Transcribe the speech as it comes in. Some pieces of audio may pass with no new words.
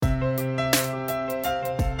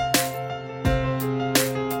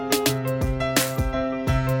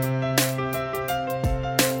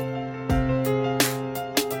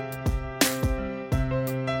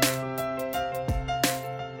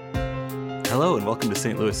Hello and welcome to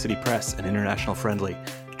St. Louis City Press, an international friendly.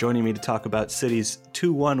 Joining me to talk about City's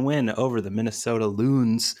 2-1 win over the Minnesota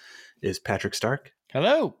Loons is Patrick Stark.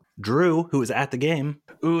 Hello. Drew, who was at the game.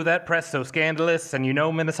 Ooh, that press so scandalous, and you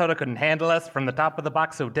know Minnesota couldn't handle us from the top of the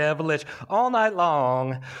box so devilish all night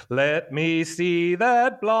long. Let me see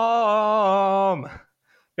that Blom,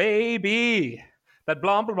 baby. That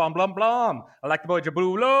Blom, Blom, Blom, Blom. I like the boy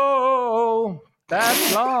Jabulo.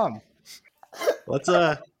 That Blom.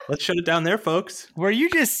 Let's shut it down there, folks. Were you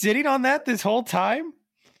just sitting on that this whole time?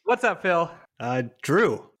 What's up, Phil?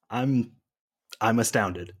 Drew, I'm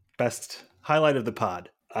astounded. Best highlight of the pod.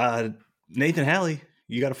 Nathan Halley,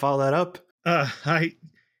 you got to follow that up.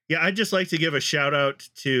 I'd just like to give a shout out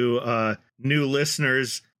to new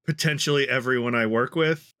listeners, potentially everyone I work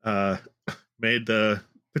with. Made the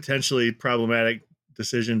potentially problematic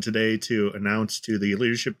decision today to announce to the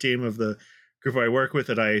leadership team of the group I work with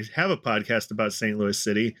that I have a podcast about St. Louis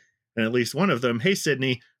City, and at least one of them, hey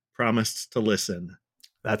Sydney, promised to listen.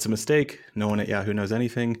 That's a mistake. No one at Yahoo knows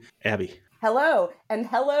anything. Abby. Hello, and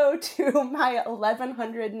hello to my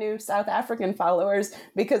 1,100 new South African followers,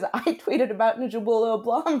 because I tweeted about Njabulo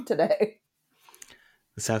Blom today.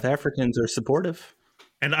 The South Africans are supportive.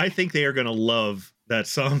 And I think they are going to love that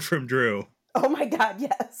song from Drew. Oh my God,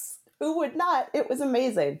 yes. Who would not? It was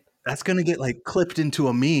amazing. That's going to get clipped into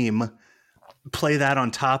a meme. Play that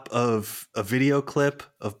on top of a video clip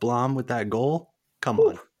of Blom with that goal. Come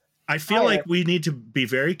on. I feel like we need to be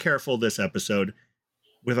very careful this episode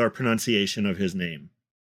with our pronunciation of his name.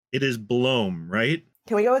 It is Blom, right?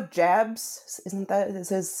 Can we go with Jabs? Isn't that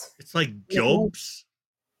his? It's like Jobs.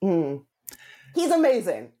 He's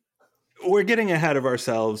amazing. We're getting ahead of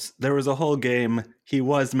ourselves. There was a whole game. He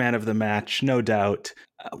was man of the match, no doubt.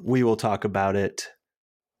 We will talk about it.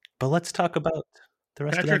 But let's talk about the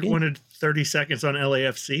rest of that game. Patrick wanted 30 seconds on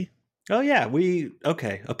LAFC. Oh, yeah.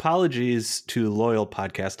 Okay. Apologies to loyal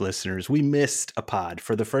podcast listeners. We missed a pod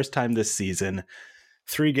for the first time this season.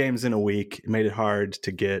 3 games in a week. It made it hard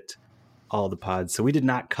to get all the pods. So we did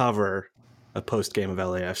not cover a post game of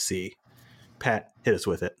LAFC. Pat, hit us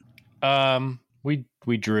with it.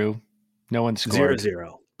 We drew. No one scored.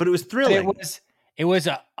 0-0. But it was thrilling.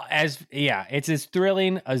 It's as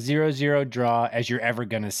thrilling a 0-0 draw as you're ever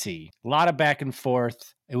going to see. A lot of back and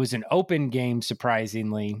forth. It was an open game,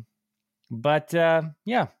 surprisingly. But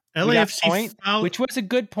LAFC point, which was a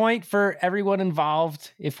good point for everyone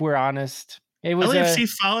involved, if we're honest. LAFC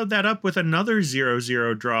followed that up with another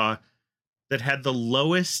 0-0 draw that had the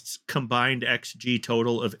lowest combined XG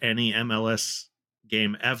total of any MLS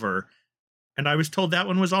game ever. And I was told that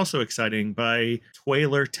one was also exciting by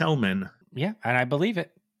Twaler Tellman. Yeah, and I believe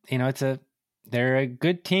it. They're a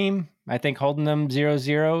good team. I think holding them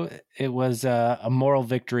 0-0, it was a moral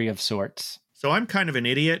victory of sorts. So I'm kind of an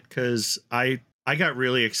idiot because I got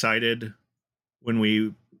really excited when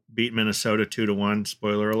we beat Minnesota 2-1,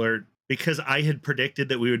 spoiler alert, because I had predicted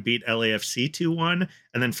that we would beat LAFC 2-1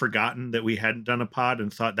 and then forgotten that we hadn't done a pod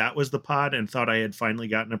and thought that was the pod and thought I had finally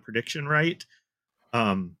gotten a prediction right.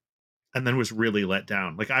 And then was really let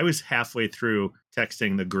down. I was halfway through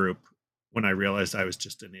texting the group when I realized I was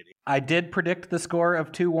just an idiot. I did predict the score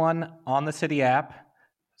of 2-1 on the City app.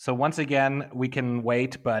 So once again, we can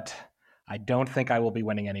wait, but I don't think I will be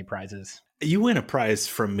winning any prizes. You win a prize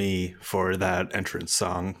from me for that entrance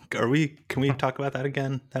song. Can we talk about that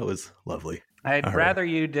again? That was lovely. I'd rather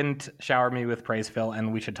you didn't shower me with praise, Phil,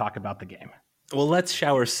 and we should talk about the game. Well, let's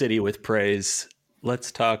shower City with praise.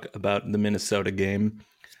 Let's talk about the Minnesota game.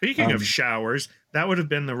 Speaking of showers, that would have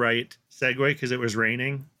been the right segue because it was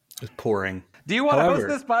raining. It was pouring. Do you want to host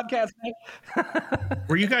this podcast, Nick?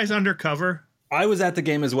 Were you guys undercover? I was at the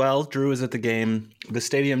game as well. Drew was at the game. The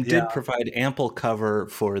stadium did provide ample cover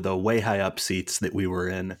for the way high up seats that we were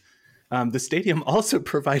in. The stadium also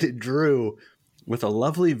provided Drew with a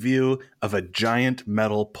lovely view of a giant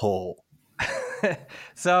metal pole.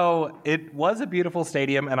 So it was a beautiful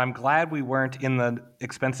stadium, and I'm glad we weren't in the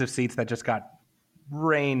expensive seats that just got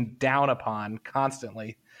rained down upon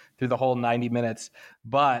constantly through the whole 90 minutes.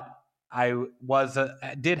 But I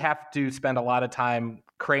did have to spend a lot of time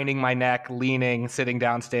craning my neck, leaning, sitting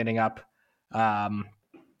down, standing up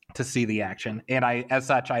to see the action. And as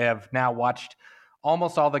such, I have now watched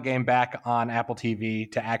almost all the game back on Apple TV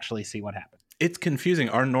to actually see what happened. It's confusing.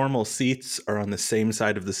 Our normal seats are on the same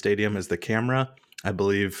side of the stadium as the camera. I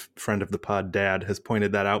believe friend of the pod, Dad, has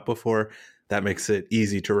pointed that out before. That makes it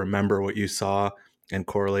easy to remember what you saw and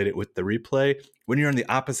correlate it with the replay. When you're on the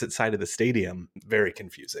opposite side of the stadium, very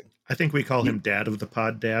confusing. I think we call him Dad of the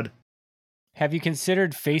pod, Dad. Have you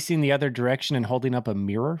considered facing the other direction and holding up a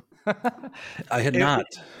mirror? I had not.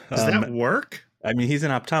 Does that work? I mean, he's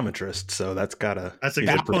an optometrist, so that's That's a he's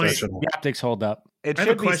good point. professional. The optics hold up. It I have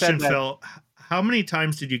a should be question, said that Phil. How many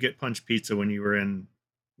times did you get punch pizza when you were in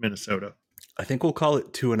Minnesota? I think we'll call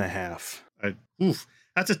it 2.5. Oof,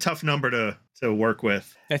 that's a tough number to work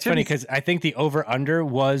with. That's funny because I think the over under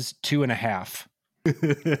was 2.5.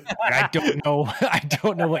 I don't know. I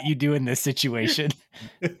don't know what you do in this situation.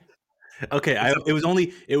 Okay,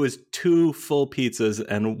 it was 2 full pizzas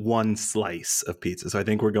and 1 slice of pizza, so I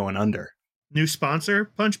think we're going under. New sponsor,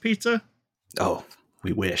 Punch Pizza? Oh,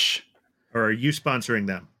 we wish. Or are you sponsoring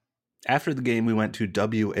them? After the game, we went to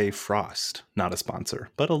W.A. Frost, not a sponsor,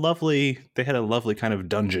 but they had a lovely kind of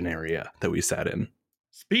dungeon area that we sat in.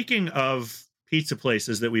 Speaking of pizza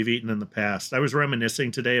places that we've eaten in the past, I was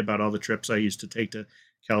reminiscing today about all the trips I used to take to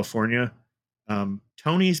California.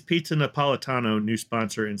 Tony's Pizza Napolitano, new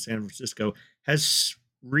sponsor in San Francisco, has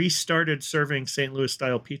restarted serving St. Louis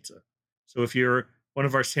style pizza. So if you're one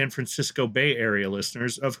of our San Francisco Bay Area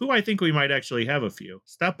listeners, of who I think we might actually have a few,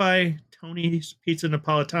 stop by Tony's Pizza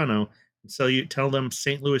Napolitano and tell them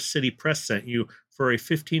St. Louis City Press sent you for a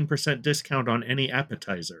 15% discount on any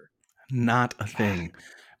appetizer. Not a thing.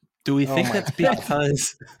 Do we think that's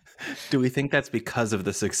because? Do we think that's because of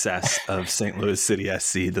the success of St. Louis City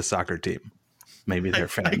SC, the soccer team? Maybe they're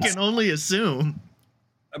fans. I can only assume.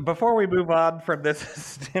 before we move on from this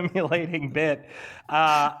stimulating bit,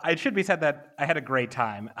 it should be said that I had a great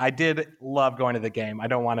time. I did love going to the game. I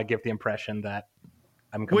don't want to give the impression that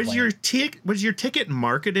I'm complaining. Was your ticket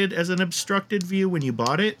marketed as an obstructed view when you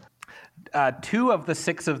bought it? 2 of the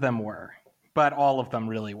 6 of them were, but all of them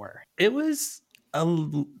really were. It was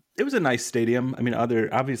a nice stadium. I mean,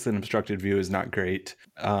 obviously an obstructed view is not great.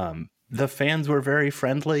 The fans were very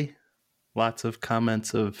friendly. Lots of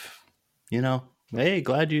comments of, hey,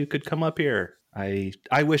 glad you could come up here. I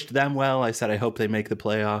wished them well. I said I hope they make the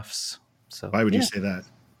playoffs. So why would you say that?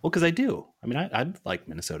 Well, because I do. I mean, I'd like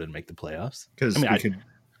Minnesota to make the playoffs.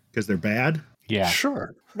 Because they're bad? Yeah.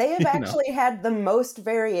 Sure. They have actually had the most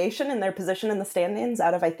variation in their position in the standings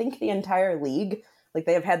out of, I think, the entire league. Like,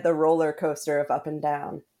 they have had the roller coaster of up and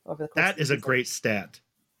down over the course of the season. A great stat.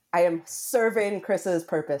 I am serving Chris's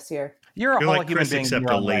purpose here. You're You're whole like human Chris, being. except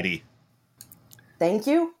a lady. Thank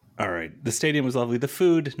you. All right. The stadium was lovely. The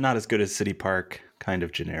food, not as good as City Park. Kind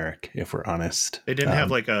of generic, if we're honest. They didn't have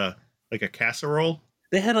like a casserole?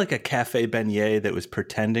 They had like a cafe beignet that was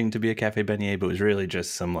pretending to be a cafe beignet, but was really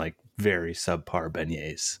just some like very subpar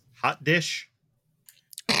beignets. Hot dish?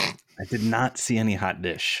 I did not see any hot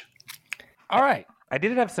dish. All right. I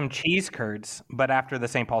did have some cheese curds, but after the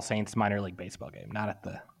St. Paul Saints minor league baseball game, not at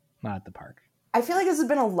the park. I feel like this has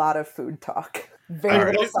been a lot of food talk.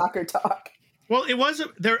 Very little soccer talk. Well, it was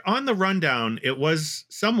there on the rundown. It was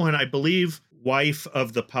someone, I believe, wife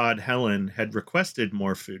of the pod, Helen, had requested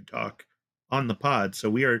more food talk on the pod. So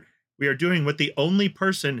we are doing what the only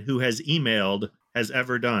person who has emailed has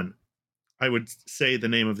ever done. I would say the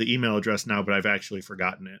name of the email address now, but I've actually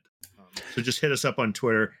forgotten it. So just hit us up on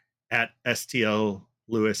Twitter at STL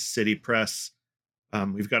Louis City Press.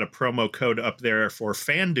 We've got a promo code up there for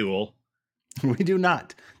FanDuel. We do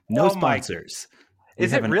not. No sponsors.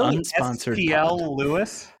 Is it really STL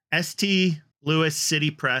Louis? ST Louis City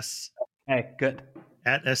Press. Hey, good.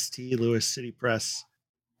 At ST Louis City Press.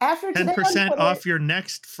 After today, 10% off your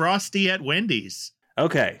next Frosty at Wendy's.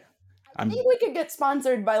 Okay. I think we could get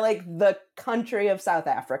sponsored by like the country of South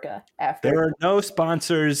Africa after. There are no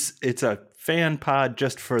sponsors. It's a fan pod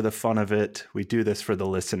just for the fun of it. We do this for the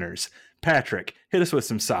listeners. Patrick, hit us with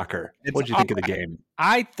some soccer. What did you think of the game?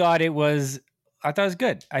 I thought it was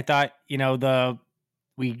good. I thought,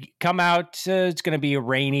 we come out, it's going to be a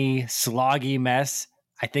rainy, sloggy mess.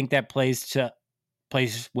 I think that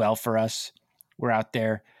plays well for us. We're out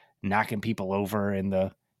there knocking people over in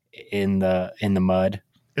the mud.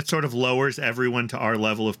 It sort of lowers everyone to our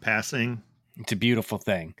level of passing. It's a beautiful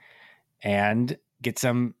thing. And get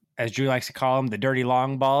some, as Drew likes to call them, the dirty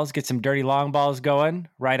long balls. Get some dirty long balls going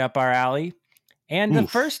right up our alley. And the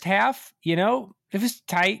first half, it was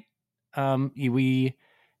tight. We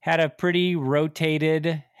had a pretty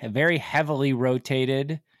very heavily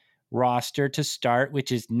rotated roster to start,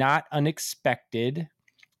 which is not unexpected.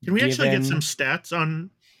 Can we actually get some stats on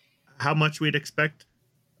how much we'd expect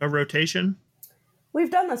a rotation? We've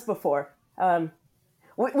done this before.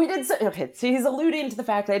 We did. Okay, so he's alluding to the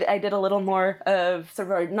fact that I did a little more of sort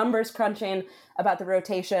of our numbers crunching about the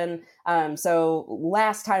rotation. So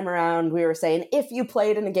last time around, we were saying, if you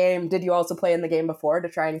played in a game, did you also play in the game before, to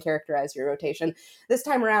try and characterize your rotation? This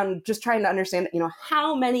time around, just trying to understand,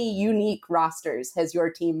 how many unique rosters has your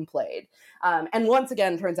team played? And once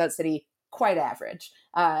again, turns out City quite average.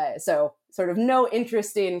 So sort of no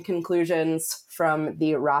interesting conclusions from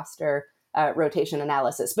the roster rotation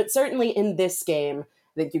analysis. But certainly in this game,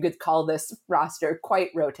 I think you could call this roster quite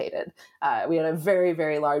rotated. We had a very,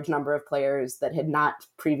 very large number of players that had not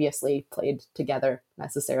previously played together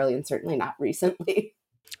necessarily, and certainly not recently.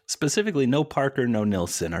 Specifically, no Parker, no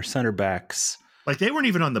Nilsson. Our center backs. Like, they weren't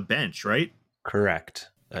even on the bench, right? Correct.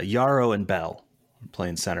 Yarrow and Bell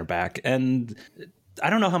playing center back. And I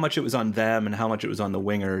don't know how much it was on them and how much it was on the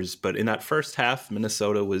wingers, but in that first half,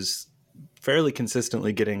 Minnesota was fairly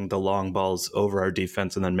consistently getting the long balls over our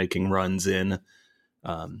defense and then making runs in.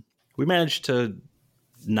 We managed to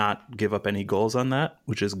not give up any goals on that,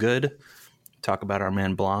 which is good. Talk about our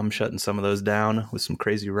man Blom shutting some of those down with some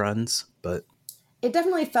crazy runs, but it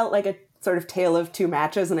definitely felt like a sort of tale of two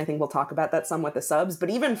matches, and I think we'll talk about that some with the subs.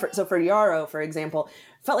 But even for Yarrow, for example,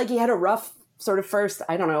 felt like he had a rough sort of first,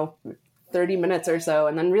 30 minutes or so,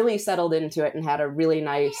 and then really settled into it and had a really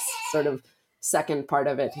nice sort of second part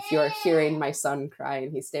of it. If you're hearing my son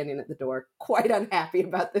crying, he's standing at the door, quite unhappy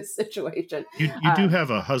about this situation. You do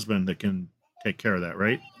have a husband that can take care of that,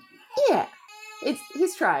 right? Yeah,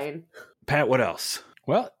 he's trying. Pat, what else?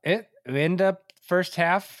 Well, it ended up first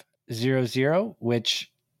half 0-0,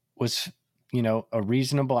 which was, a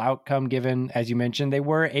reasonable outcome given, as you mentioned, they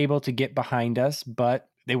were able to get behind us, but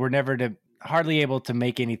they were hardly able to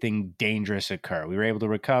make anything dangerous occur. We were able to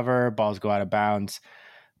recover, balls go out of bounds,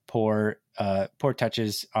 poor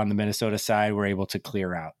touches on the Minnesota side were able to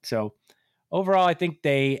clear out. So overall, I think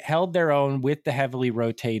they held their own with the heavily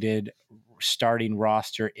rotated starting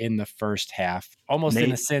roster in the first half, almost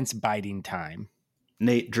in a sense biding time.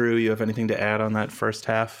 Nate, Drew, you have anything to add on that first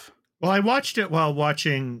half? Well, I watched it while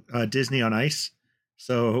watching Disney on Ice,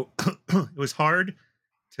 so it was hard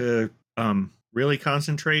to really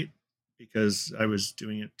concentrate because I was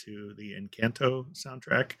doing it to the Encanto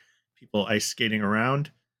soundtrack, people ice skating around.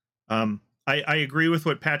 I agree with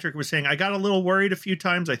what Patrick was saying. I got a little worried a few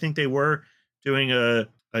times. I think they were doing a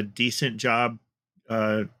decent job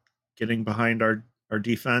getting behind our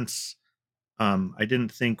defense. I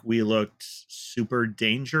didn't think we looked super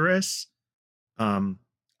dangerous.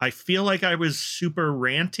 I feel like I was super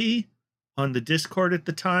ranty on the Discord at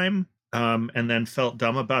the time, and then felt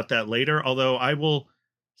dumb about that later. Although I will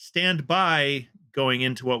stand by going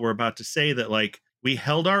into what we're about to say that, like, we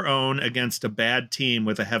held our own against a bad team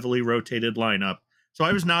with a heavily rotated lineup. So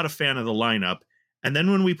I was not a fan of the lineup. And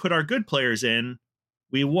then when we put our good players in,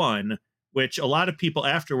 we won, which a lot of people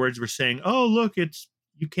afterwards were saying, oh, look,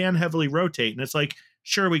 you can heavily rotate. And it's like,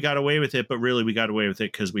 sure, we got away with it, but really we got away with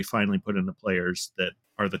it because we finally put in the players that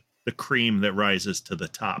are the cream that rises to the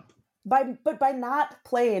top. But by not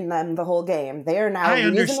playing them the whole game, they are now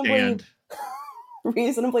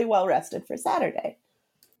reasonably well rested for Saturday.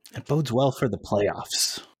 It bodes well for the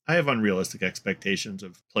playoffs. I have unrealistic expectations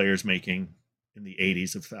of players making in the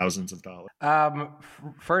 80s of thousands of dollars.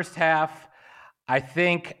 First half, I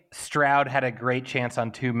think Stroud had a great chance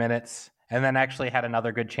on 2 minutes and then actually had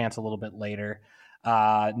another good chance a little bit later.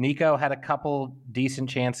 Nico had a couple decent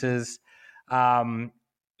chances.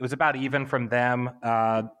 It was about even from them.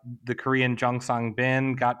 The Korean Jungsang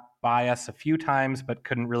Bin got by us a few times, but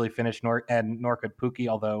couldn't really finish, nor could Pookie,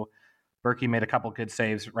 although Berkey made a couple good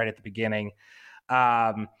saves right at the beginning.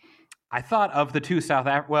 I thought of the two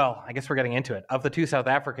I guess we're getting into it. Of the two South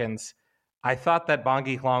Africans, I thought that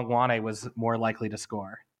Bongi Hlongwane was more likely to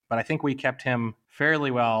score, but I think we kept him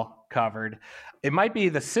fairly well covered. It might be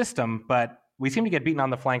the system, but we seem to get beaten on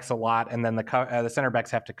the flanks a lot, and then the center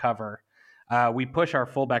backs have to cover. We push our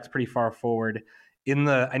fullbacks pretty far forward. In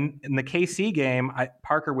the KC game,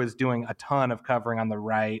 Parker was doing a ton of covering on the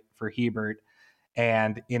right for Hebert,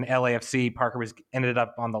 and in LAFC, Parker ended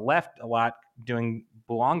up on the left a lot doing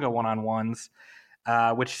Buonga one-on-ones,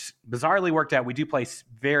 which bizarrely worked out. We do play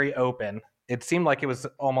very open. It seemed like it was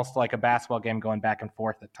almost like a basketball game going back and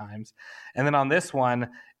forth at times. And then on this one,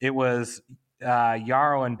 it was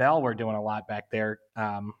Yarrow and Bell were doing a lot back there,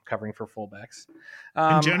 covering for fullbacks.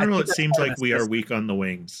 In general, it seems like we are weak on the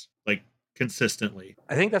wings, like consistently.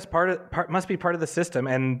 I think that's must be part of the system.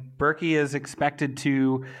 And Berkey is expected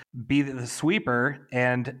to be the sweeper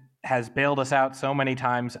and has bailed us out so many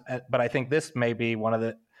times. But I think this may be one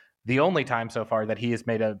of the only time so far that he has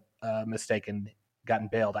made a mistake and gotten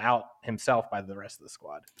bailed out himself by the rest of the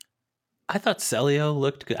squad. I thought Celio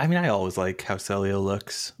looked good. I mean, I always like how Celio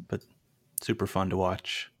looks, but super fun to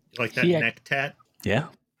watch. Like that neck tat? Yeah.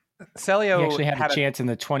 Celio he actually had a chance in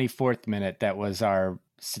the 24th minute that was our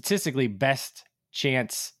statistically best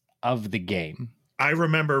chance of the game. I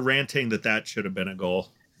remember ranting that should have been a goal.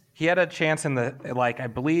 He had a chance in I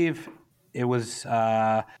believe it was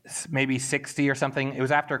maybe 60 or something. It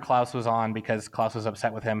was after Klaus was on because Klaus was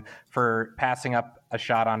upset with him for passing up a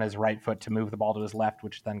shot on his right foot to move the ball to his left,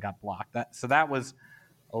 which then got blocked. That was,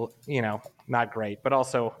 not great, but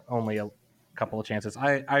also only a couple of chances.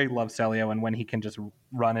 I love Celio, and when he can just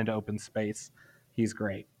run into open space, he's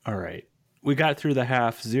great. All right. We got through the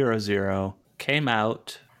half 0-0, came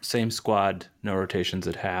out, same squad, no rotations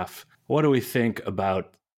at half. What do we think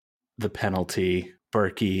about the penalty,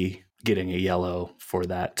 Berkey getting a yellow for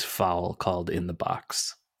that foul called in the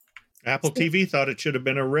box? Apple TV thought it should have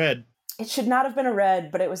been a red. It should not have been a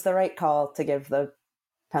red, but it was the right call to give the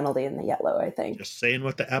penalty in the yellow, I think. Just saying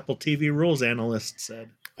what the Apple TV rules analyst said.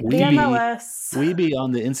 The MLS. Weeby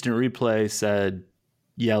on the instant replay said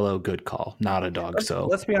yellow, good call, not a dog. So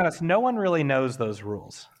let's be honest, no one really knows those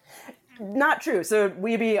rules. Not true. So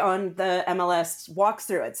Weeby on the MLS walks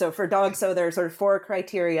through it. So for dog, so there are sort of 4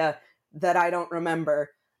 criteria that I don't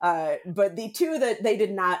remember. But the 2 that they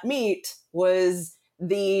did not meet was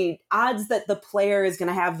the odds that the player is going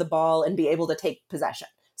to have the ball and be able to take possession.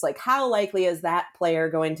 It's like, how likely is that player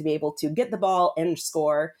going to be able to get the ball and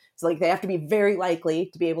score? So like they have to be very likely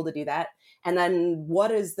to be able to do that. And then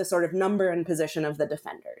what is the sort of number and position of the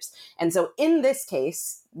defenders? And so in this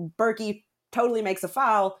case, Berkey totally makes a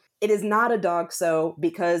foul. It is not a dog so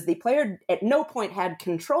because the player at no point had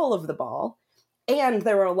control of the ball, and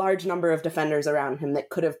there were a large number of defenders around him that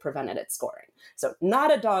could have prevented it scoring. So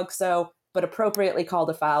not a dog so, but appropriately called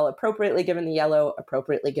a foul, appropriately given the yellow,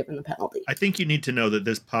 appropriately given the penalty. I think you need to know that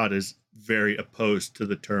this pod is very opposed to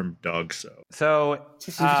the term dog so. So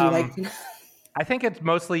I think it's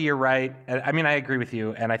mostly you're right. I mean, I agree with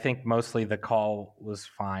you, and I think mostly the call was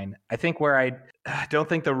fine. I think where I don't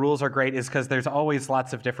think the rules are great is because there's always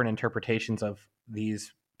lots of different interpretations of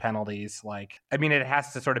these penalties. Like, I mean, it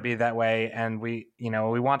has to sort of be that way, and we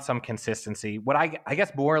want some consistency. What I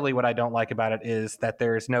guess morally what I don't like about it is that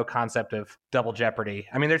there's no concept of double jeopardy.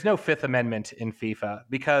 I mean, there's no Fifth Amendment in FIFA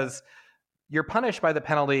because you're punished by the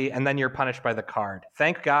penalty and then you're punished by the card.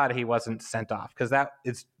 Thank God he wasn't sent off because that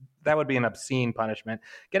would be an obscene punishment.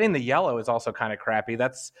 Getting the yellow is also kind of crappy.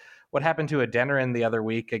 That's what happened to Adeniran the other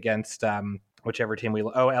week against whichever team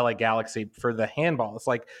LA Galaxy for the handball. It's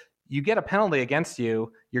like you get a penalty against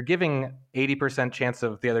you, you're giving 80% chance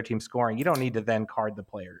of the other team scoring. You don't need to then card the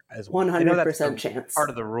player as well. 100% chance. Part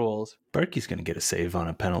of the rules. Berkey's going to get a save on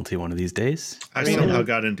a penalty one of these days. I somehow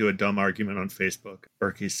got into a dumb argument on Facebook.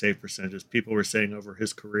 Berkey's save percentages. People were saying over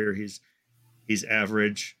his career he's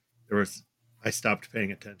average. I stopped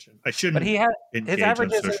paying attention. I shouldn't. But he had his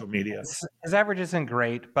average on social media. His average isn't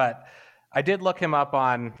great, but I did look him up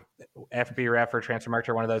on FBref or Transfermarkt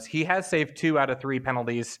or one of those. He has saved 2 out of 3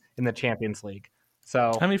 penalties in the Champions League.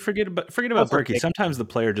 So I mean, forget about Berkey. Sometimes the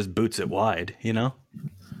player just boots it wide, you know?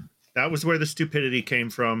 That was where the stupidity came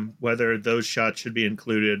from, whether those shots should be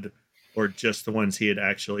included or just the ones he had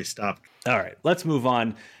actually stopped. All right, let's move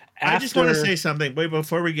on. I just want to say something. Wait,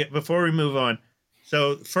 before we move on.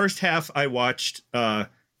 So first half I watched on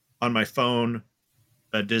my phone,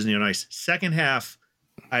 Disney on Ice. Second half,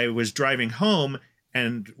 I was driving home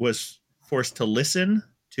and was forced to listen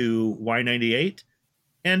to Y98.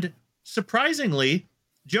 And surprisingly,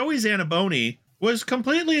 Joey Zanaboni was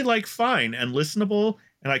completely fine and listenable,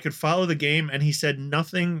 and I could follow the game, and he said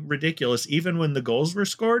nothing ridiculous, even when the goals were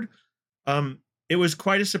scored. It was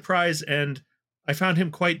quite a surprise, and I found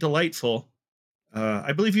him quite delightful.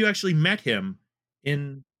 I believe you actually met him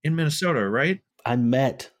in Minnesota, right? I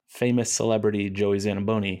met famous celebrity Joey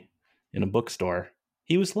Zanaboni in a bookstore.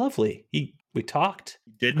 He was lovely. We talked.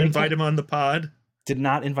 Didn't invite him on the pod. Did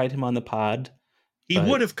not invite him on the pod. He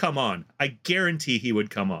would have come on. I guarantee he would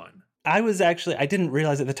come on. I didn't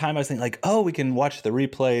realize at the time. I was thinking we can watch the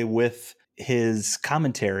replay with his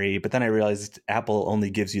commentary, but then I realized Apple only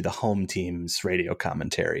gives you the home team's radio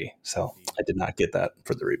commentary. So I did not get that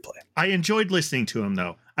for the replay. I enjoyed listening to him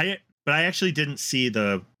though. But I actually didn't see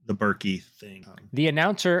the Berkey thing. The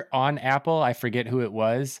announcer on Apple, I forget who it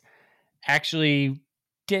was, actually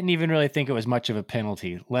didn't even really think it was much of a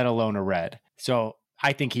penalty, let alone a red. So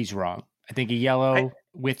I think he's wrong. I think a yellow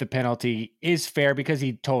with the penalty is fair because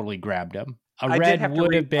he totally grabbed him. A red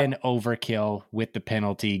would have been overkill with the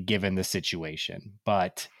penalty given the situation,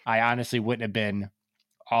 but I honestly wouldn't have been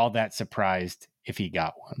all that surprised if he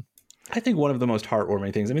got one. I think one of the most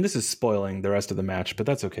heartwarming things, I mean, this is spoiling the rest of the match, but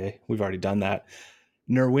that's okay. We've already done that.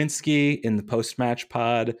 Nerwinski in the post-match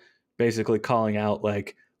pod basically calling out,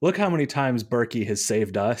 look how many times Berkey has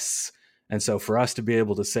saved us. And so for us to be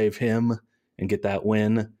able to save him and get that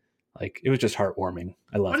win, it was just heartwarming.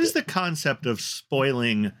 I love it. What is the concept of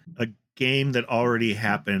spoiling a game that already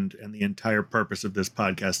happened and the entire purpose of this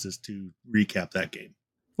podcast is to recap that game?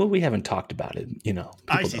 Well, we haven't talked about it, you know.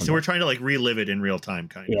 I People see. don't So know. we're trying to like relive it in real time,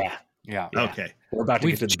 kind of. Yeah. Yeah. Okay. We're about to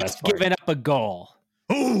We've get to the just best part. given up a goal.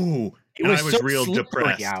 Ooh, It and was I was so real slippery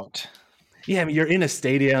depressed. out. Yeah, I mean, you're in a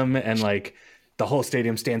stadium and like the whole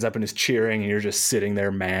stadium stands up and is cheering and you're just sitting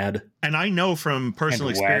there mad. And I know from personal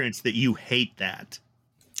And wet. experience that you hate that.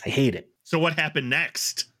 I hate it. So what happened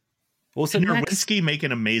next? Well, so Did next, Nerwinski make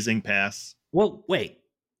an amazing pass? well, wait.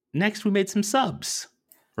 Next, we made some subs,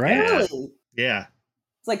 right? Yeah. Really? Yeah.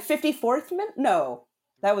 It's like 54th minute? No.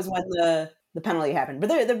 That was when the penalty happened. But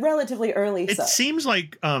they're relatively early It subs. seems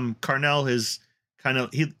like Carnell has kind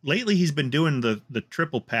of lately he's been doing the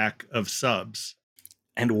triple pack of subs.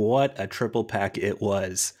 And what a triple pack it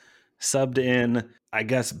was. Subbed in, I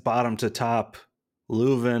guess, bottom to top,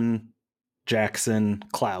 Leuven, Jackson,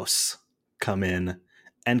 Klaus come in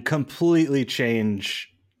and completely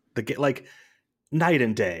change the game, like night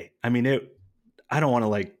and day. I mean, I don't want to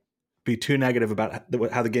like be too negative about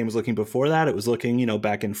how the game was looking before that. It was looking, you know,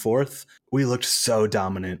 back and forth. We looked so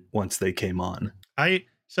dominant once they came on.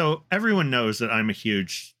 So everyone knows that I'm a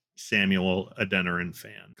huge Samuel Adeniran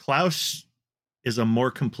fan. Klaus is a more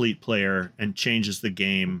complete player and changes the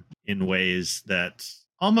game in ways that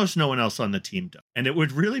almost no one else on the team does. And it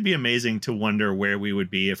would really be amazing to wonder where we would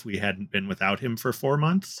be if we hadn't been without him for 4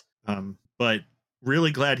 months. But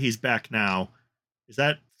really glad he's back now. Is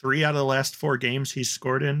that 3 out of the last 4 games he's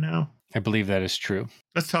scored in now? I believe that is true.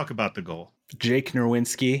 Let's talk about the goal. Jake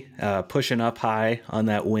Nerwinski pushing up high on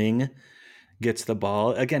that wing, gets the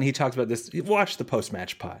ball. Again, he talks about this. Watch the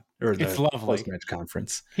post-match pod or the It's lovely. post-match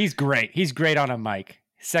conference. He's great. He's great on a mic.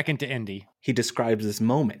 Second to Indy. He describes this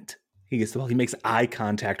moment. He gets the ball. He makes eye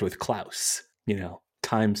contact with Klaus. You know,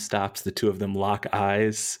 time stops. The two of them lock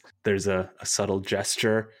eyes. There's a subtle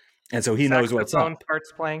gesture. And so he knows what's Saxophone up.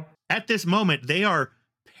 starts playing. At this moment, they are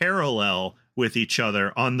parallel with each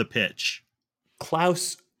other on the pitch.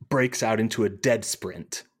 Klaus breaks out into a dead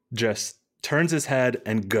sprint, just turns his head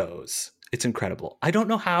and goes. It's incredible. I don't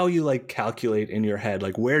know how you like calculate in your head,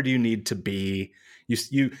 like where do you need to be?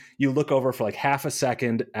 You look over for like half a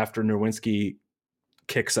second after Nerwinski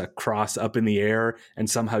kicks a cross up in the air, and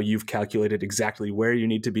somehow you've calculated exactly where you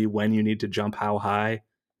need to be, when you need to jump, how high.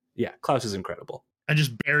 Yeah, Klaus is incredible. And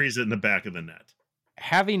just buries it in the back of the net.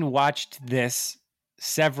 Having watched this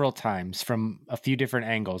several times from a few different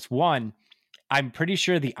angles, one, I'm pretty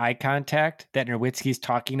sure the eye contact that Nerwinski's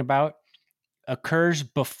talking about occurs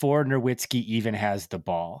before Nerwinski even has the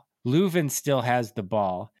ball. Leuven still has the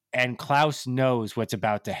ball, and Klaus knows what's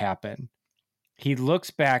about to happen. He looks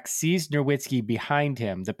back, sees Nerwinski behind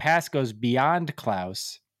him. The pass goes beyond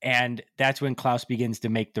Klaus, and that's when Klaus begins to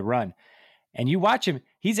make the run. And you watch him,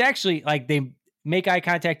 he's actually like, they make eye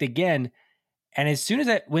contact again, and as soon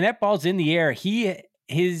as when that ball's in the air,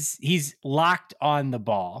 he's locked on the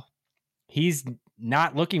ball. He's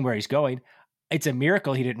not looking where he's going. It's a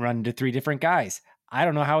miracle he didn't run into 3 different guys. I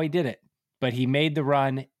don't know how he did it, but he made the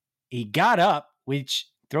run. He got up, which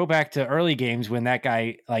throwback to early games when that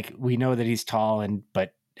guy, like, we know that he's tall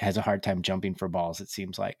but has a hard time jumping for balls, it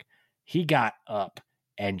seems like. He got up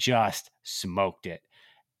and just smoked it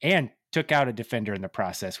and took out a defender in the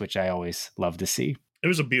process, which I always love to see. It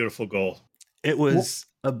was a beautiful goal. It was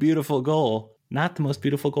a beautiful goal, not the most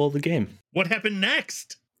beautiful goal of the game. What happened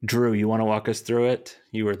next? Drew, you want to walk us through it?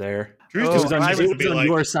 You were there. Drew's Oh, It just was on, I it was on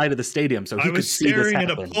your side of the stadium, so he I could was see this staring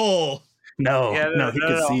at a happen. pole. No, he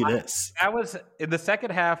could see I- this. That was in the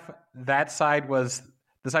second half. That side was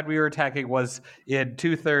the side we were attacking was in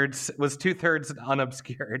 2/3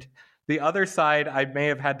 unobscured. The other side, I may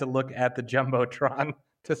have had to look at the jumbotron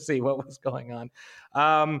to see what was going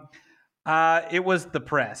on. It was the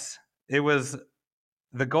press. It was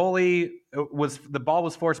the goalie. The ball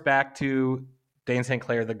was forced back to Dane St.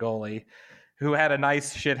 Clair, the goalie, who had a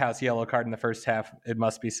nice shithouse yellow card in the first half. It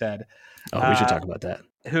must be said. Oh, we should talk about that.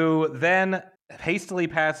 Who then hastily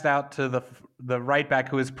passed out to the right back,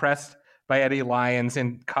 who was pressed by Eddie Lyons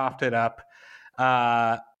and coughed it up.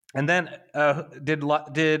 And then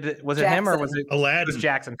was it him or was it Aladdin? It was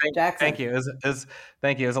Jackson? Jackson. Thank you.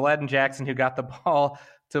 Thank you. It was Aladdin Jackson who got the ball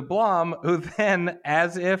to Blom, who then,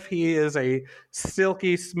 as if he is a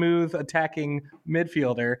silky smooth attacking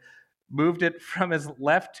midfielder, moved it from his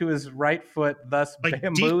left to his right foot, thus Like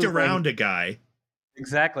bamboozling. deked around a guy.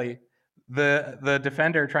 Exactly. The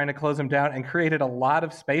defender trying to close him down and created a lot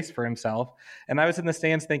of space for himself. And I was in the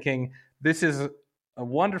stands thinking, this is a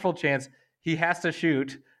wonderful chance. He has to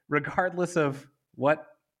shoot, regardless of what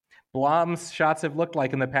Blom's shots have looked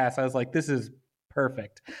like in the past. I was like, this is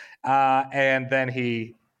perfect. And then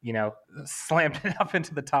he, slammed it up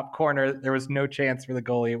into the top corner. There was no chance for the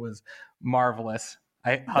goalie. It was marvelous.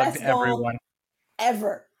 I hugged Best goal everyone.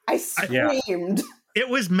 ever. I screamed. It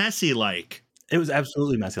was messy like. It was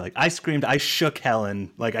absolutely messy. Like, I screamed, I shook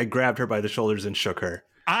Helen. Like, I grabbed her by the shoulders and shook her.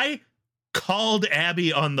 I called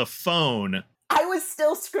Abby on the phone. I was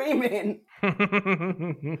still screaming.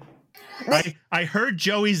 I heard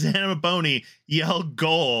Joey Zanaboni yell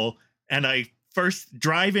goal, and I first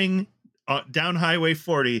driving down Highway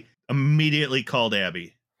 40 immediately called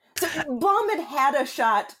Abby. So Blom had a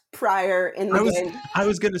shot prior in the game. I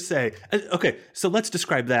was going to say, okay, so let's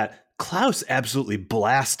describe that. Klaus absolutely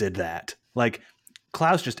blasted that. Like,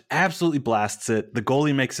 Klaus just absolutely blasts it. The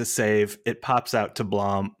goalie makes a save. It pops out to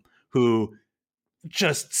Blom, who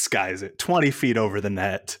just skies it 20 feet over the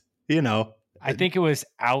net. You know, I think it was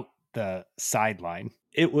out the sideline.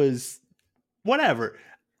 It was whatever.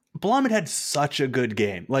 Blom had such a good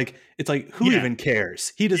game. Like, it's like, who even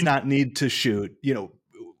cares? He does not need to shoot. You know,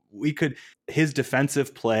 his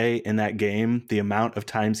defensive play in that game, the amount of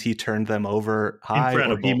times he turned them over high,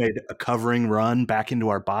 or he made a covering run back into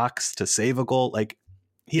our box to save a goal. Like,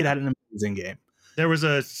 he had an amazing game. There was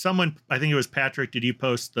someone, I think it was Patrick, did you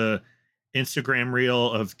post the Instagram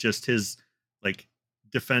reel of just his like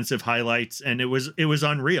defensive highlights? And it was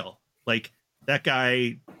unreal. Like, that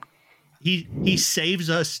guy, he saves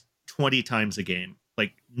us 20 times a game.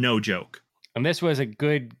 Like, no joke. And this was a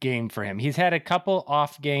good game for him. He's had a couple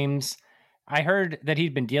off games. I heard that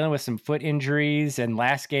he'd been dealing with some foot injuries, and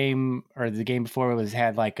last game or the game before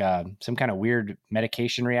had like some kind of weird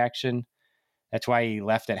medication reaction. That's why he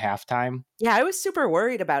left at halftime. Yeah, I was super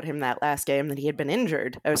worried about him that last game, that he had been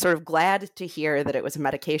injured. I was sort of glad to hear that it was a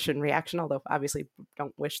medication reaction, although obviously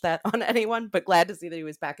don't wish that on anyone, but glad to see that he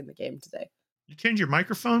was back in the game today. You change your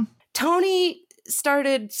microphone? Tony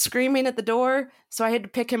started screaming at the door, so I had to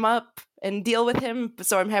pick him up and deal with him.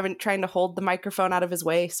 So I'm trying to hold the microphone out of his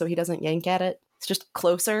way so he doesn't yank at it. It's just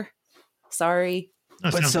closer. Sorry.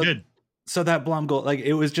 That sounds good. So that Blom goal, like,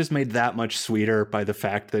 it was just made that much sweeter by the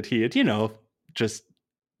fact that he had, you know, just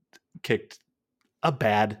kicked a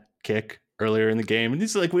bad kick earlier in the game. And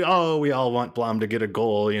he's like, we all want Blom to get a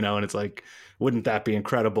goal, you know, and it's like, wouldn't that be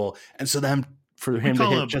incredible? And so then for him to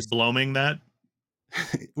hit just blowing that.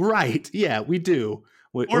 Right. Yeah, we do.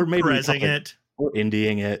 Or maybe pressing it. Or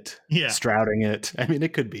Indying it. Yeah. Strouting it. I mean,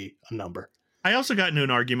 it could be a number. I also got into an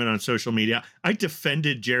argument on social media. I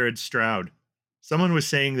defended Jared Stroud. Someone was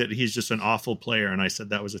saying that he's just an awful player, and I said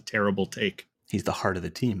that was a terrible take. He's the heart of the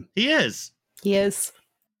team. He is. He is.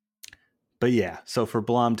 But yeah, so for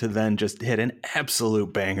Blom to then just hit an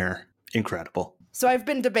absolute banger, incredible. So I've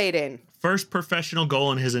been debating. First professional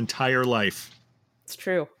goal in his entire life. It's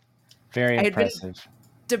true. Very impressive.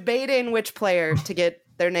 Debating which player to get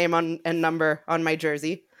their name on and number on my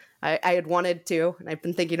jersey. I had wanted to, and I've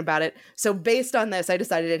been thinking about it. So based on this, I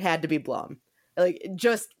decided it had to be Blom. Like,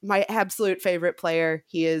 just my absolute favorite player.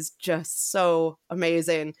 He is just so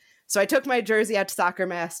amazing. So I took my jersey out to Soccer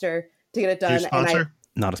Master to get it done. Your sponsor?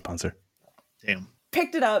 Not a sponsor. Damn.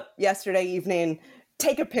 Picked it up yesterday evening,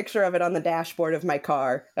 take a picture of it on the dashboard of my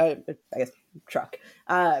car, I guess truck,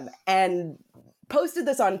 and posted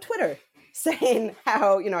this on Twitter saying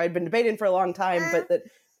how, you know, I'd been debating for a long time, but that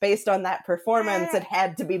based on that performance, it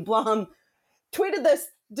had to be Blom. Tweeted this,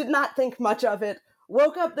 did not think much of it,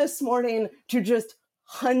 woke up this morning to just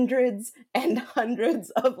hundreds and hundreds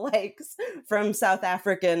of likes from South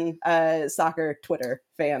African soccer Twitter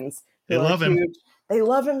fans. They love him. They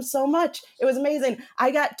love him so much. It was amazing.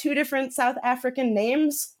 I got 2 different South African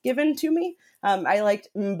names given to me. I liked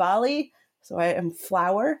Mbali, so I am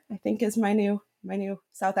Flower, I think is my new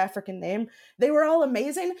South African name. They were all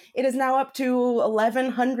amazing. It is now up to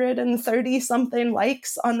 1,130 something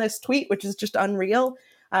likes on this tweet, which is just unreal.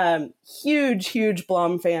 Huge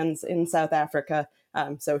Blom fans in South Africa.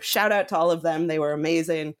 So shout out to all of them. They were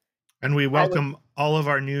amazing. And we welcome all of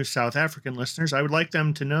our new South African listeners. I would like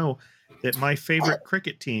them to know that my favorite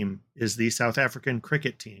cricket team is the South African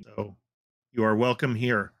cricket team. So you are welcome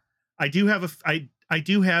here. I'm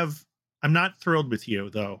not thrilled with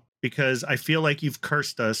you though, because I feel like you've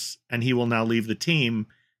cursed us and he will now leave the team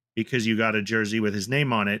because you got a jersey with his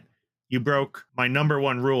name on it. You broke my number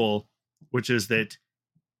one rule, which is that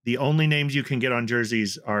the only names you can get on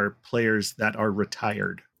jerseys are players that are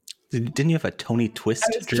retired. Didn't you have a Tony Twist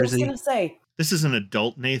jersey? I was just going to say. This is an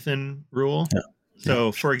adult Nathan rule. Yeah.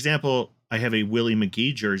 So, for example, I have a Willie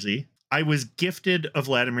McGee jersey. I was gifted a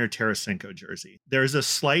Vladimir Tarasenko jersey. There's a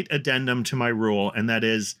slight addendum to my rule, and that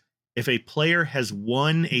is if a player has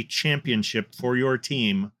won a championship for your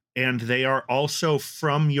team and they are also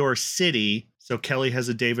from your city, so Kelly has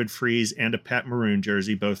a David Freese and a Pat Maroon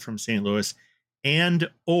jersey, both from St. Louis,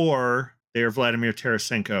 and or they're Vladimir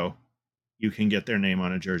Tarasenko, you can get their name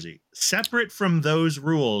on a jersey. Separate from those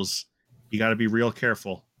rules, you got to be real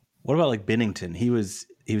careful. What about like Binnington? He was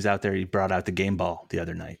out there. He brought out the game ball the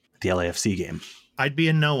other night, the LAFC game. I'd be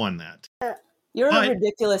a no on that. You're But a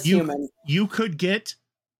ridiculous human. You could get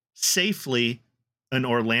safely an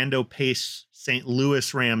Orlando Pace St.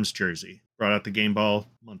 Louis Rams jersey. Brought out the game ball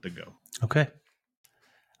a month ago. Okay.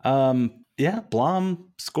 Yeah,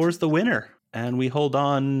 Blom scores the winner, and we hold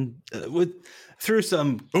on through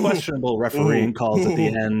some questionable refereeing calls at the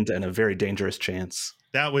end and a very dangerous chance.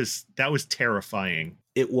 That was terrifying.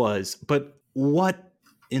 It was, but what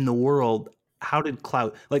in the world? How did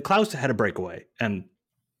Klaus had a breakaway and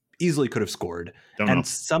easily could have scored, and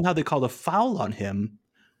somehow they called a foul on him.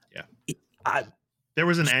 Yeah, there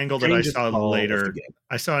was an angle that I saw later.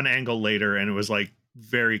 I saw an angle later, and it was like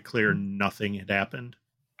very clear nothing had happened.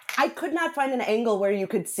 I could not find an angle where you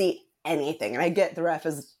could see anything, and I get the ref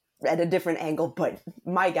is at a different angle, but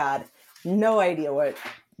my God, no idea what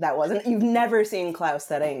that was. And you've never seen Klaus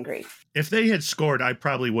that angry. If they had scored, I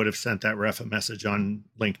probably would have sent that ref a message on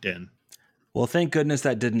LinkedIn. Well, thank goodness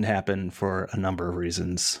that didn't happen for a number of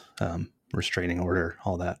reasons. Restraining order,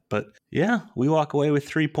 all that. But yeah, we walk away with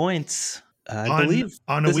 3 points. I believe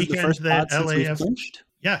on a weekend that LAFC,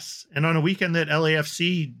 yes, and on a weekend that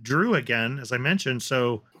LAFC drew again, as I mentioned.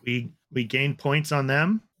 So we gained points on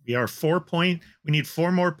them. We are 4 point. We need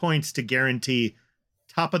 4 more points to guarantee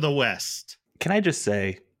top of the West. Can I just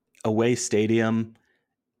say, away stadium,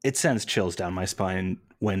 it sends chills down my spine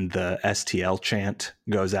when the STL chant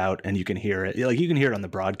goes out and you can hear it. Like you can hear it on the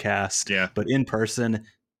broadcast, yeah, but in person,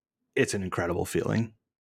 it's an incredible feeling.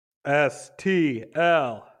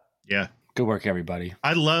 STL. Yeah. Good work, everybody.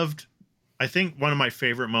 I think one of my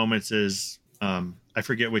favorite moments is, I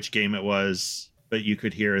forget which game it was, but you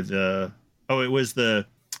could hear it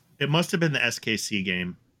must have been the SKC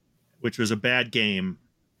game, which was a bad game,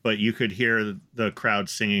 but you could hear the crowd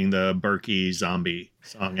singing the Berkey Zombie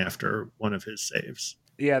song after one of his saves.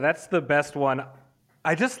 Yeah, that's the best one.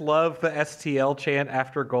 I just love the STL chant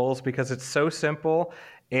after goals because it's so simple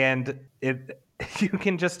and you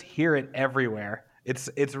can just hear it everywhere.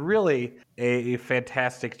 It's really a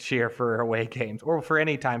fantastic cheer for away games, or for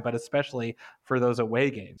any time, but especially for those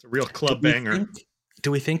away games. It's a real club banger.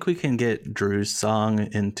 Do we think we can get Drew's song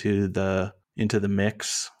into the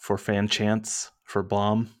mix for fan chants for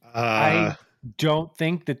Blom? I don't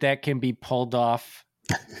think that can be pulled off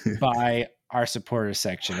by our supporter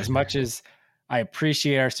section. As much as I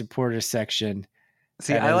appreciate our supporter section,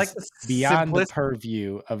 see, I like the beyond the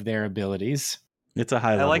purview of their abilities. It's a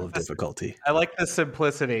high level of difficulty. I like the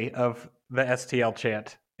simplicity of the STL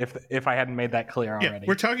chant. If I hadn't made that clear already. Yeah,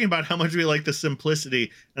 we're talking about how much we like the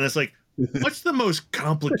simplicity, and it's like, what's the most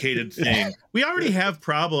complicated thing? We already have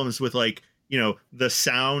problems with the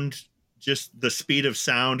sound, just the speed of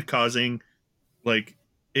sound causing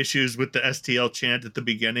issues with the STL chant at the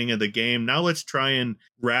beginning of the game. Now let's try and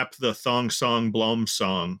rap the thong song Blom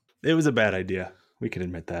song. It was a bad idea. We can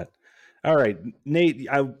admit that. All right, Nate,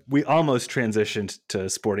 we almost transitioned to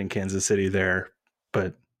Sporting Kansas City there,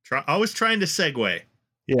 but always trying to segue.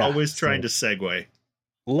 Yeah, always trying to segue.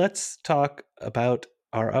 Let's talk about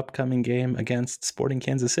our upcoming game against Sporting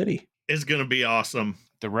Kansas City. It's going to be awesome.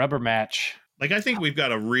 The rubber match. I think we've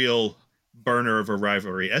got a real burner of a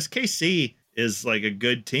rivalry. SKC is a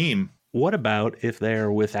good team. What about if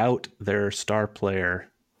they're without their star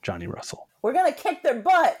player, Johnny Russell? We're going to kick their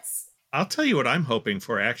butts. I'll tell you what I'm hoping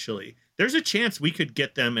for, actually. There's a chance we could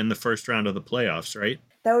get them in the first round of the playoffs, right?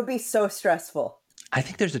 That would be so stressful. I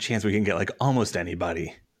think there's a chance we can get almost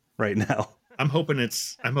anybody right now. I'm hoping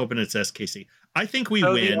it's SKC. I think we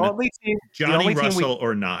win. Johnny Russell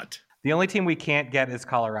or not. The only team we can't get is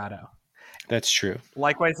Colorado. That's true.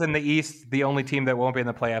 Likewise, in the East, the only team that won't be in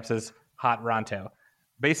the playoffs is Hot Ronto.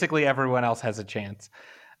 Basically, everyone else has a chance.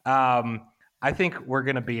 I think we're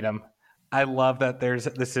going to beat them. I love that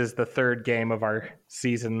this is the third game of our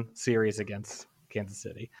season series against Kansas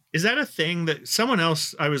City. Is that a thing that someone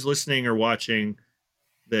else I was listening or watching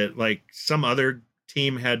that some other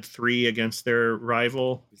team had 3 against their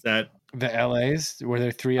rival? Is that the LAs? Were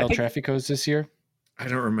there 3 El Traficos this year? I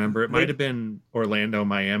don't remember. It might have been Orlando,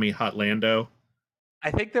 Miami, Hotlando.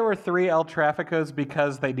 I think there were 3 El Traficos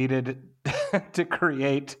because they needed to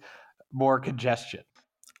create more congestion.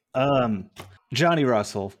 Johnny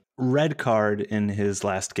Russell, red card in his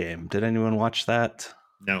last game. Did anyone watch that?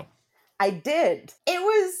 No. I did. It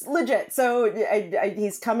was legit. So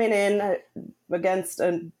he's coming in against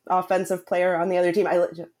an offensive player on the other team.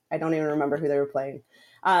 I don't even remember who they were playing.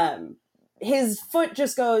 His foot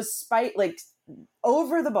just goes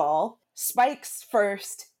over the ball, spikes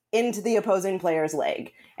first into the opposing player's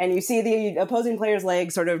leg. And you see the opposing player's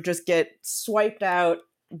leg sort of just get swiped out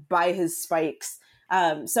by his spikes.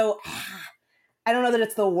 So I don't know that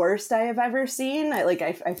it's the worst I have ever seen. I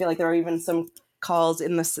feel like there were even some calls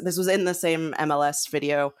in this. This was in the same MLS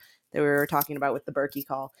video that we were talking about with the Berkey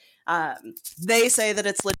call. They say that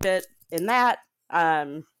it's legit in that.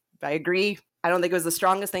 I agree. I don't think it was the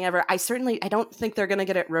strongest thing ever. I don't think they're going to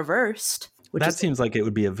get it reversed. That seems like it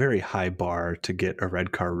would be a very high bar to get a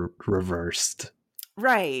red card reversed.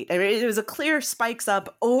 Right. I mean, it was a clear spikes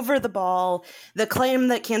up over the ball. The claim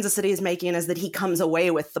that Kansas City is making is that he comes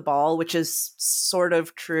away with the ball, which is sort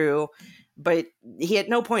of true. But he at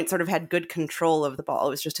no point sort of had good control of the ball.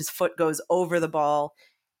 It was just his foot goes over the ball.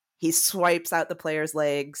 He swipes out the player's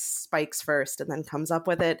legs, spikes first, and then comes up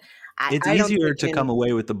with it. It's easier to come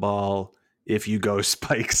away with the ball if you go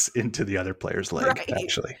spikes into the other player's leg,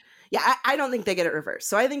 actually. Yeah, I don't think they get it reversed.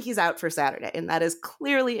 So I think he's out for Saturday, and that is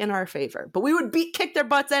clearly in our favor. But we would kick their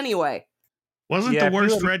butts anyway. Wasn't the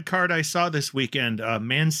worst red card I saw this weekend?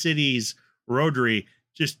 Man City's Rodri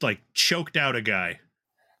just like choked out a guy.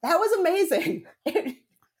 That was amazing.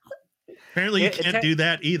 Apparently you can't do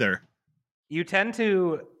that either. You tend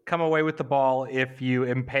to come away with the ball if you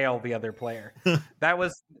impale the other player.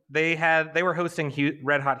 They were hosting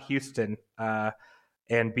Red Hot Houston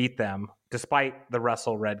and beat them despite the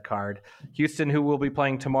Russell red card. Houston, who will be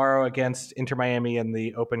playing tomorrow against Inter Miami in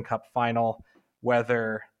the Open Cup final,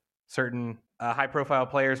 whether certain high-profile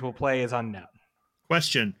players will play is unknown.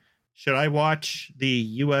 Question: should I watch the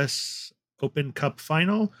U.S. Open Cup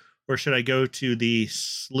final, or should I go to the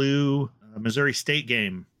SLU Missouri State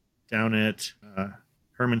game down at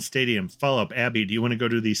Herman Stadium? Follow-up, Abby, do you want to go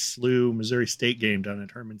to the SLU Missouri State game down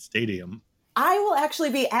at Herman Stadium? I will actually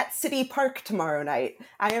be at City Park tomorrow night.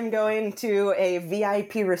 I am going to a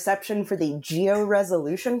VIP reception for the Geo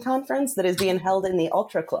Resolution Conference that is being held in the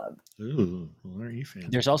Ultra Club. Ooh, well, are you fan?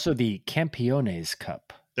 There's also the Campeones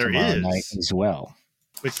Cup tomorrow night as well.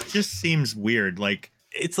 Which just seems weird.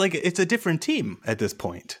 It's a different team at this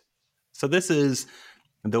point. So this is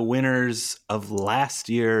the winners of last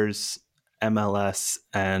year's MLS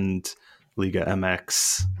and Liga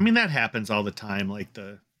MX. I mean, that happens all the time.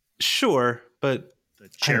 Sure, but the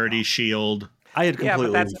Charity Shield. I had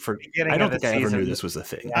completely I don't think I ever knew this was a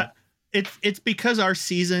thing. Yeah. It's because our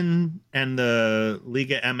season and the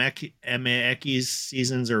Liga MX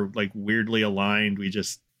seasons are weirdly aligned. We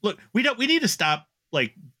need to stop.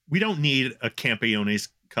 We don't need a Campeones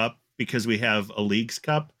Cup because we have a Leagues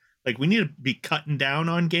Cup. We need to be cutting down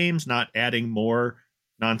on games, not adding more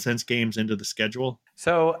nonsense games into the schedule.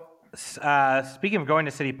 So speaking of going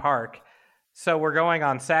to City Park, so we're going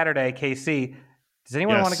on Saturday, KC. Does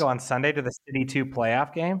anyone want to go on Sunday to the City 2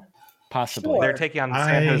 playoff game? Possibly. Sure. They're taking on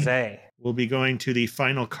San Jose. We'll be going to the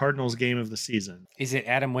final Cardinals game of the season. Is it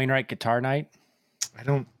Adam Wainwright guitar night? I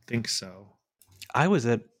don't think so. I was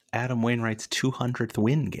at Adam Wainwright's 200th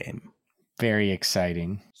win game. Very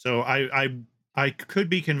exciting. So I could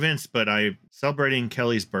be convinced, but I'm celebrating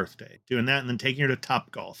Kelly's birthday, doing that and then taking her to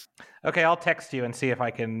Topgolf. Okay, I'll text you and see if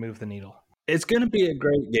I can move the needle. It's going to be a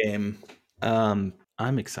great game.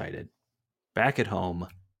 I'm excited. Back at home,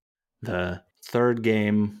 the third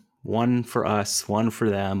game, one for us, one for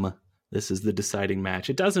them. This is the deciding match.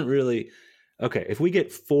 It doesn't really... Okay, if we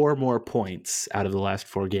get 4 more points out of the last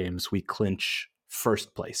 4 games, we clinch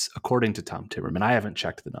first place, according to Tom Timmerman. I haven't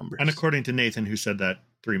checked the numbers. And according to Nathan, who said that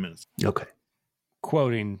 3 minutes ago. Okay.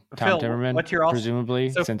 Quoting Tom Timmerman,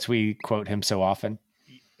 presumably, since we quote him so often.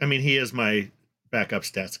 I mean, he is my backup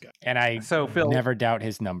stats guy. And I never doubt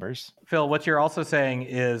his numbers. Phil, what you're also saying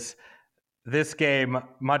is this game,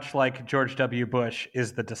 much like George W. Bush,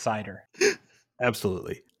 is the decider.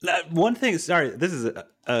 Absolutely. One thing, sorry, this is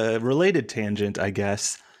a related tangent, I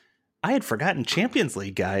guess. I had forgotten Champions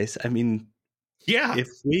League, guys. I mean, yeah,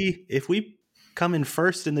 if we come in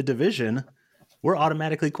first in the division, we're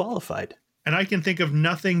automatically qualified. And I can think of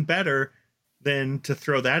nothing better than to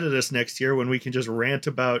throw that at us next year when we can just rant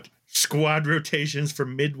about squad rotations for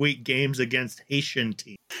midweek games against Haitian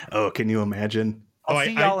teams. Oh, can you imagine? I'll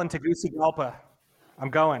see y'all in Tegucigalpa. I'm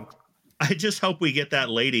going. I just hope we get that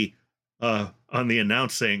lady on the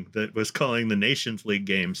announcing that was calling the Nations League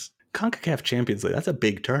games. CONCACAF Champions League, that's a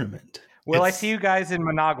big tournament. Will I see you guys in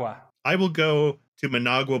Managua? I will go to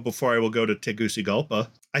Managua before I will go to Tegucigalpa.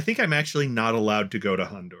 I think I'm actually not allowed to go to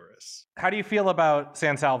Honduras. How do you feel about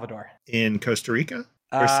San Salvador? In Costa Rica?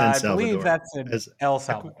 Or San Salvador? I believe that's in El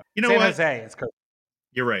Salvador. You know San what? Jose is Costa.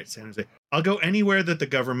 You're right, San Jose. I'll go anywhere that the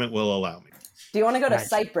government will allow me. Do you want to go to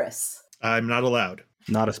Cyprus? I'm not allowed.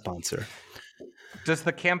 Not a sponsor. Does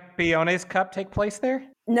the Campeones Cup take place there?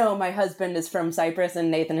 No, my husband is from Cyprus,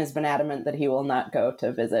 and Nathan has been adamant that he will not go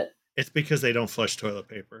to visit. It's because they don't flush toilet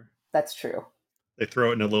paper. That's true. They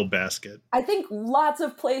throw it in a little basket. I think lots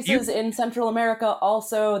of places in Central America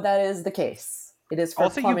also that is the case. It is for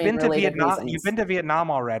Also, you've been to plumbing-related Vietnam. reasons. You've been to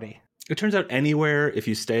Vietnam already. It turns out anywhere, if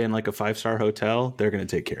you stay in like a 5-star hotel, they're going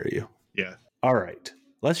to take care of you. Yeah. All right.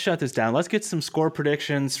 Let's shut this down. Let's get some score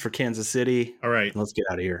predictions for Kansas City. All right. And let's get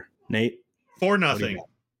out of here. Nate? 4-0.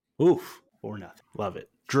 Oof. 4-0. Love it.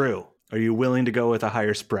 Drew, are you willing to go with a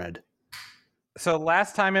higher spread? So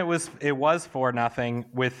last time it was 4-0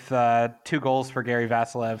 with 2 goals for Gary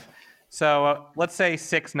Vasilev. So let's say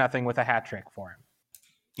 6-0 with a hat trick for him.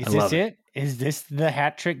 Is this it? Is this the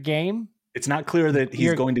hat trick game? It's not clear that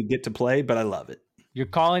he's going to get to play, but I love it. You're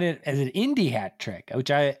calling it as an indie hat trick, which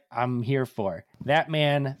I'm here for. That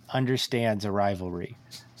man understands a rivalry.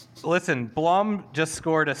 Listen, Blum just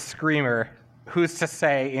scored a screamer. Who's to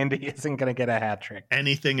say Indy isn't going to get a hat trick?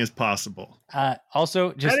 Anything is possible.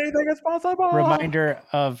 Also, just anything is possible. Reminder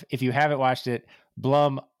of, if you haven't watched it,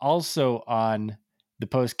 Blum also on the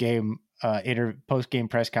post-game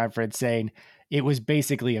press conference saying it was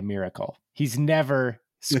basically a miracle. He's never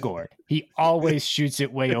scored. He always shoots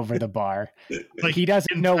it way over the bar. Like, he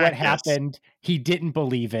doesn't know what happened. He didn't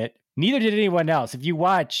believe it. Neither did anyone else. If you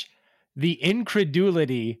watch, the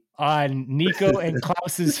incredulity on Nico and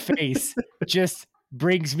Klaus's face just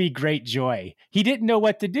brings me great joy. He didn't know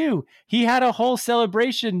what to do. He had a whole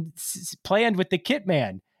celebration planned with the kit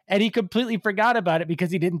man, and he completely forgot about it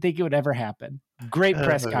because he didn't think it would ever happen. Great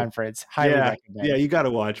press conference. Highly recommend. Yeah, you got to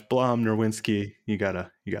watch Blum, Nerwinski. You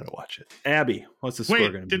gotta watch it. Abby, what's the score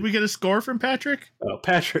going to be? Did we get a score from Patrick? Oh,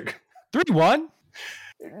 Patrick. 3-1.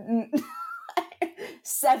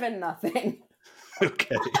 7-0.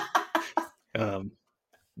 Okay.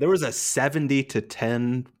 There was a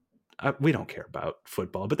 70-10. We don't care about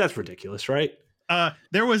football, but that's ridiculous, right?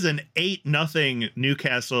 There was an 8-0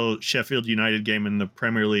 Newcastle Sheffield United game in the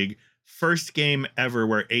Premier League. First game ever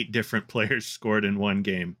where 8 different players scored in one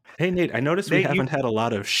game. Hey, Nate, I noticed we haven't had a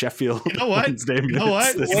lot of Sheffield. You know what? Wednesday You know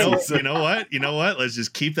what? minutes this You know what? You know what? Let's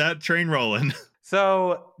just keep that train rolling.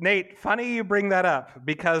 So, Nate, funny you bring that up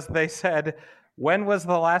because they said, when was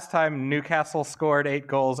the last time Newcastle scored 8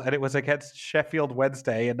 goals? And it was against Sheffield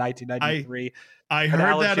Wednesday in 1993. I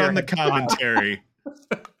heard that on the commentary.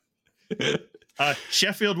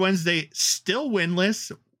 Sheffield Wednesday still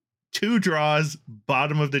winless. 2 draws,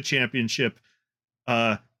 bottom of the championship.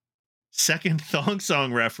 Second Thong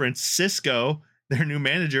Song reference, Cisco, their new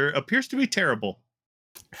manager, appears to be terrible.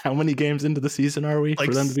 How many games into the season are we for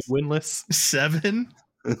them to be winless? 7.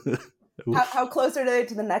 How close are they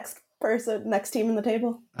to the next team in the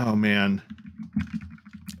table? Oh man.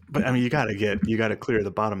 But I mean, you got to clear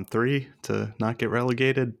the bottom 3 to not get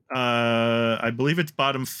relegated. I believe it's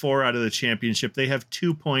bottom 4 out of the championship. They have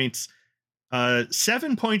 2 points.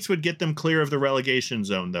 7 points would get them clear of the relegation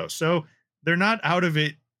zone, though. So they're not out of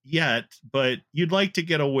it yet, but you'd like to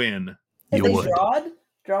get a win. Have they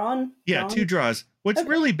drawn? Yeah, 2 draws. What's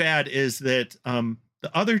really bad is that the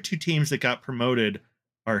other 2 teams that got promoted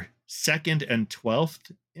are 2nd and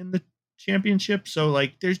 12th in the championship. So,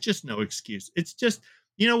 like, there's just no excuse. It's just,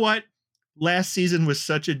 you know what? Last season was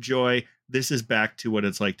such a joy. This is back to what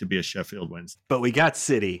it's like to be a Sheffield Wednesday. But we got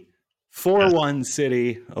City. 4-1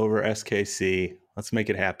 City over SKC. Let's make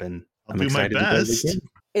it happen. I'll do my best.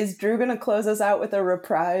 Is Drew going to close us out with a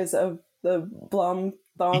reprise of the Blum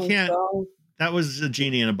Thong song? That was a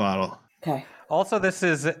genie in a bottle. Okay. Also, this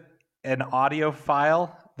is an audio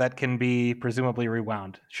file that can be presumably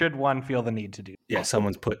rewound, should one feel the need to do. Yeah,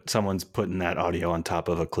 someone's putting that audio on top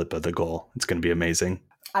of a clip of the goal. It's going to be amazing.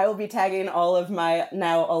 I will be tagging all of my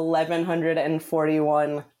now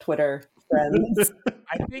 1,141 Twitter friends.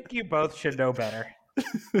 I think you both should know better.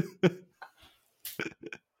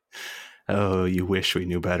 Oh, you wish we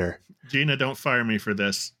knew better. Gina, don't fire me for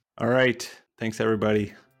this. All right. Thanks,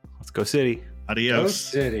 everybody. Let's go City. Adios. Go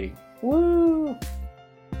City. Woo!